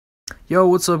Yo,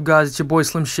 what's up, guys? It's your boy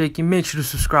Slim Shaky. Make sure to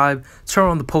subscribe, turn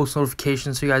on the post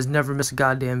notifications so you guys never miss a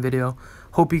goddamn video.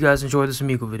 Hope you guys enjoy this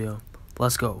Omegle video.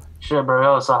 Let's go. Shit, bro.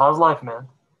 Yo, so how's life, man?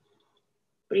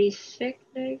 Pretty sick,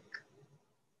 like.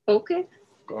 Okay.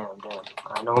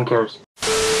 Damn. No one cares.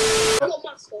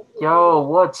 Yo,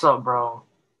 what's up, bro?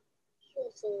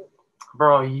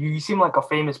 Bro, you seem like a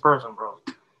famous person, bro.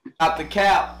 Stop the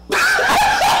cap. Stop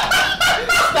the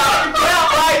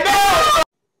cap right now.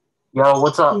 Yo,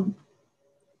 what's up?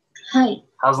 Hi.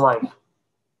 How's life?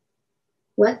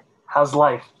 What? How's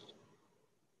life?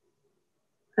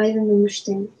 I don't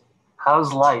understand.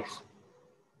 How's life?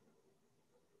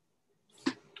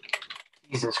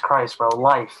 Jesus Christ, bro.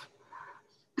 Life.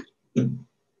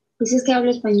 Dices que hablo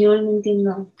español, no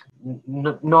entiendo.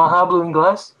 No hablo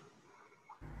inglés?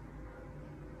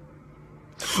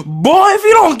 Boy, if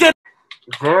you don't get...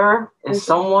 There is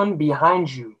someone behind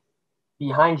you.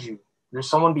 Behind you. There's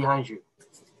someone behind you.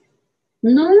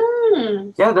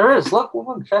 No. Yeah, there is. Look,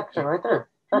 check right there.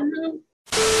 Check.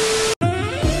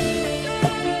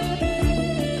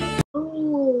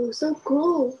 Oh, so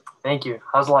cool. Thank you.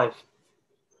 How's life?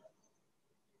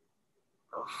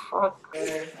 Oh, fuck.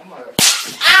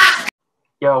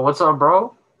 Yo, what's up,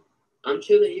 bro? I'm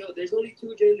chilling. Yo, there's only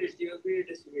two genders. Do you agree or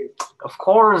disagree? Of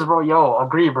course, bro. Yo,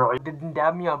 agree, bro.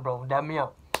 Dab me up, bro. Dab me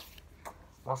up.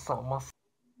 What's up?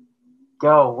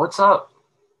 Yo, what's up?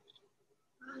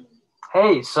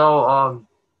 Hey, so,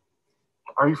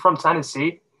 are you from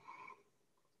Tennessee?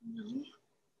 No.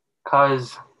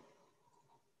 Cause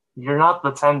you're not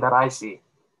the 10 that I see.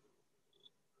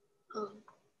 Oh.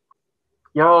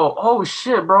 Yo, oh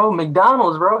shit, bro.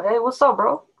 McDonald's, bro. Hey, what's up,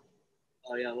 bro?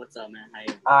 Oh, yeah, what's up, man?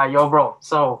 How you? Yo, bro.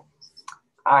 So,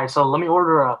 so let me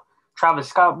order a Travis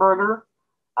Scott burger.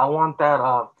 I want that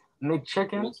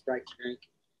McChicken. Want Sprite drink?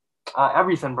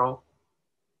 Everything, bro.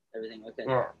 Everything, okay.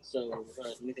 Yeah. So,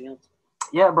 anything else?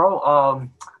 Yeah, bro.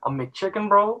 A McChicken,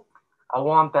 bro. I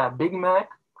want that Big Mac.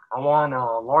 I want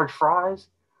large fries,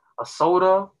 a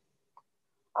soda.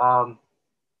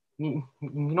 You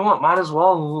know what? Might as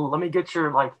well let me get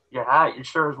your hat, your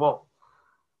shirt as well.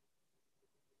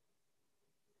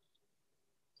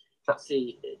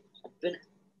 See,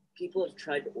 people have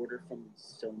tried to order from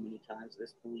so many times at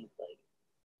this point. Like,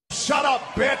 Shut up,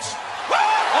 bitch.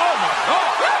 Oh my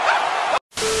god.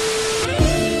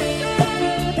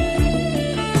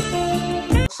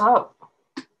 What's up?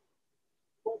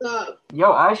 What's up?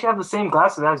 Yo, I actually have the same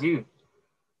glasses as you.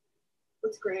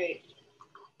 That's great.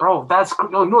 Bro,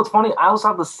 yo, you know what's funny? I also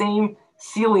have the same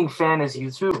ceiling fan as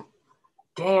you, too.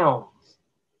 Damn.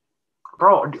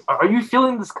 Bro, are you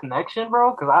feeling this connection,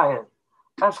 bro? Because I am.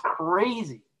 That's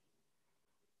crazy.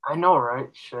 I know, right?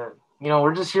 Shit. You know,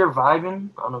 we're just here vibing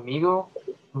on Omegle.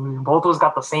 Both of us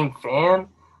got the same fan.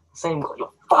 Same.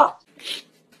 Yo, fuck.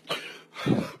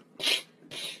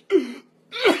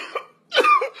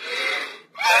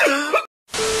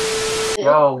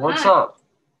 Yo, what's up?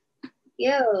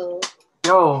 Yo.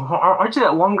 Yo, aren't you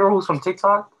that one girl who's from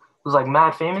TikTok? Who's like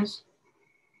mad famous?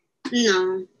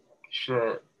 No.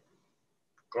 Shit.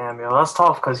 Damn, yo, that's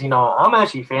tough because, you know, I'm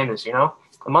actually famous, you know?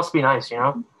 It must be nice, you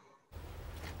know?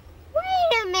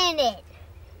 Wait a minute.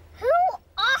 Who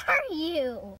are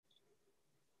you?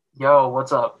 Yo,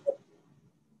 what's up?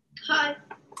 Hi.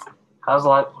 How's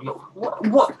life? Yo,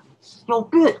 what? Yo,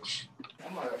 bitch.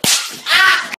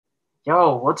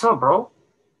 Yo, what's up, bro?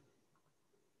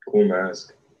 Cool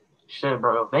mask. Shit,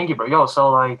 bro. Thank you, bro. Yo, so,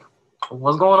 like,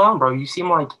 what's going on, bro? You seem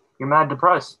like you're mad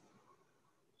depressed.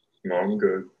 No, I'm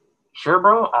good. Sure,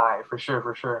 bro? Alright, for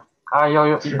sure.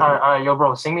 Alright, yo,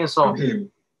 bro, sing me a song.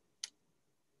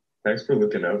 Thanks for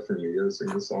looking out for me. You gotta sing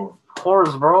the song. Of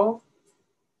course, bro.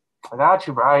 I got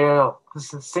you, bro. Alright, yo.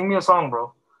 Sing me a song,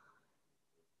 bro.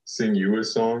 Sing you a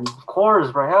song? Of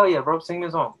course, bro. Hell yeah, bro. Sing me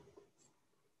a song.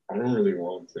 I don't really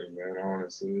want to, man,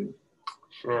 honestly.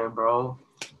 Shit, bro.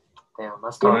 Damn,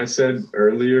 that's When tough. I said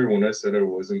earlier, when I said I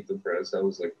wasn't depressed, I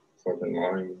was like fucking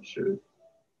lying and shit.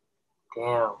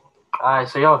 Damn. Alright,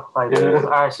 so yo,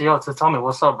 so tell me,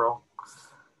 what's up, bro?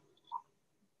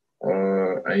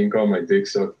 I ain't got my dick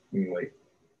sucked in like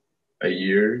a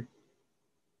year.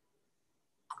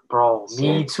 Bro,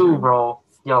 me too, bro.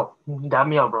 Yo, dab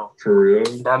me up, bro. For real?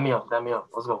 Dab me up.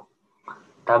 Let's go.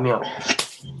 Dab me up.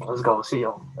 Let's go. See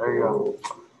yo. There you go.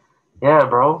 Yeah,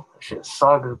 bro. That shit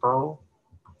sucks, bro.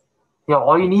 Yo,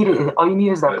 all you need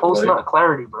is that post nut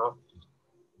clarity, bro.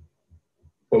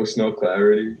 Post nut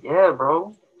clarity? Yeah,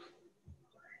 bro.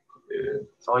 Yeah.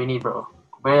 That's all you need, bro.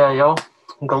 But yeah, yo,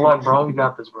 good luck, bro. You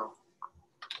got this, bro.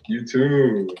 You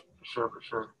too. For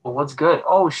sure. Well, what's good?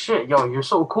 Oh shit, yo, you're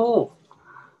so cool.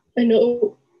 I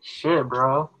know. Shit,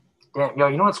 bro. Damn, yo,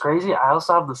 you know what's crazy? I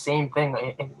also have the same thing,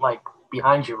 like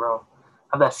behind you, bro.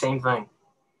 I have that same thing.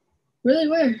 Really,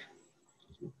 where?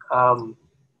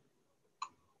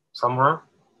 Somewhere.